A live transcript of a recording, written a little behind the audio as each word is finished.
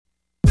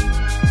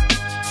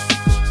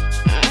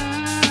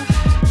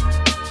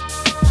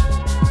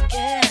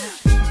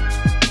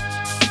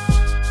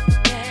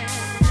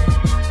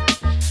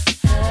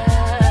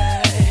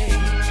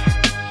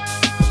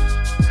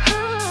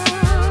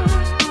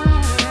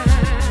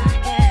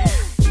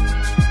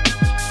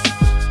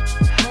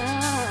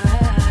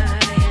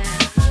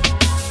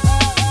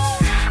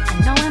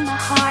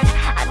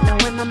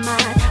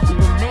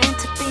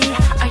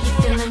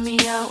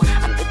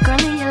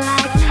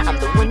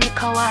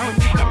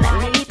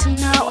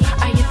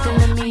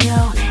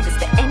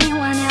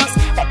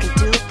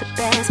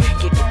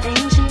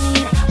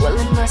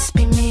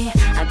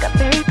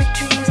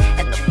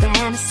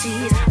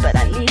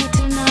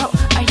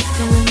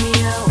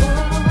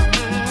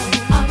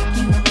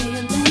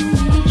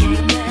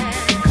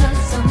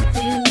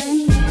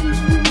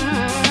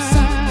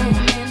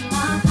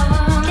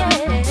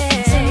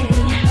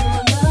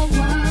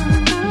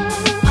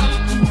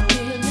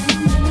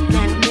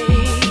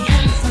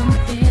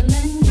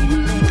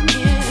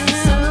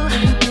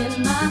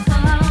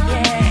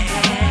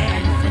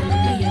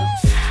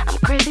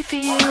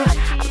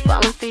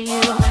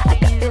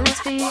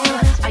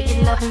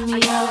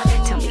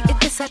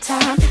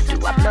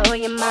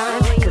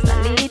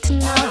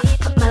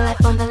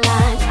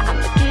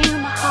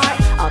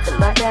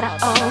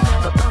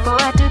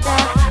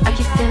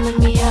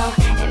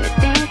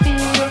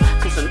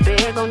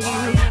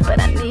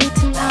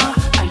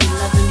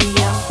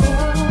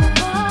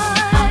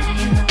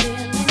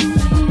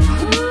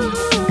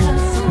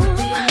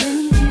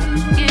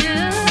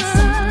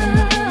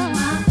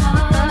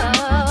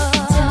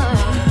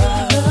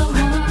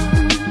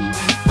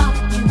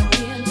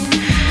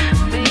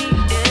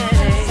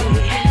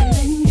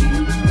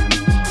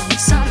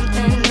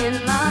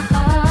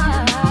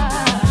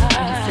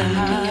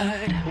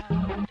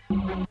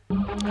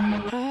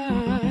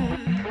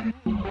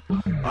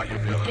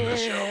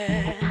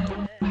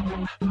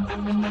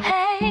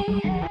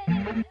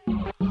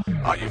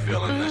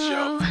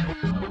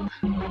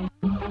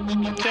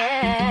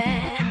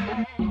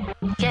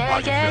Are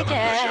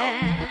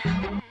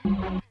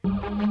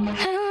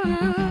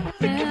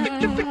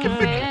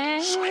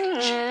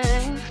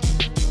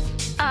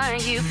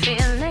you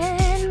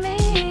feeling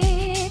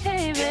me,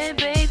 baby,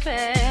 baby?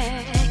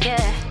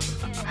 Yeah.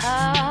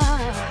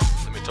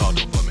 Let me talk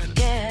to him for a minute.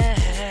 Yeah.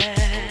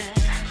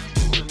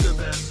 Who is the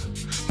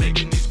best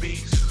making these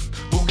beats?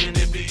 Who can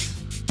it be?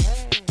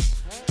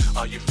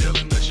 Are you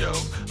feeling the show?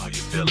 Are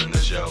you feeling the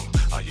show?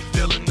 Are you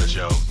feeling the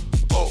show?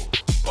 Oh,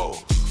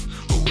 oh.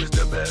 Who is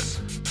the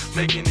best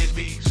making these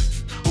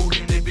beats? Who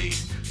can it be?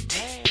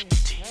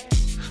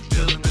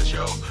 Feeling the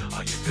show?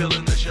 Are you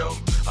feeling the show?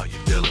 Are you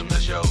feeling the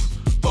show?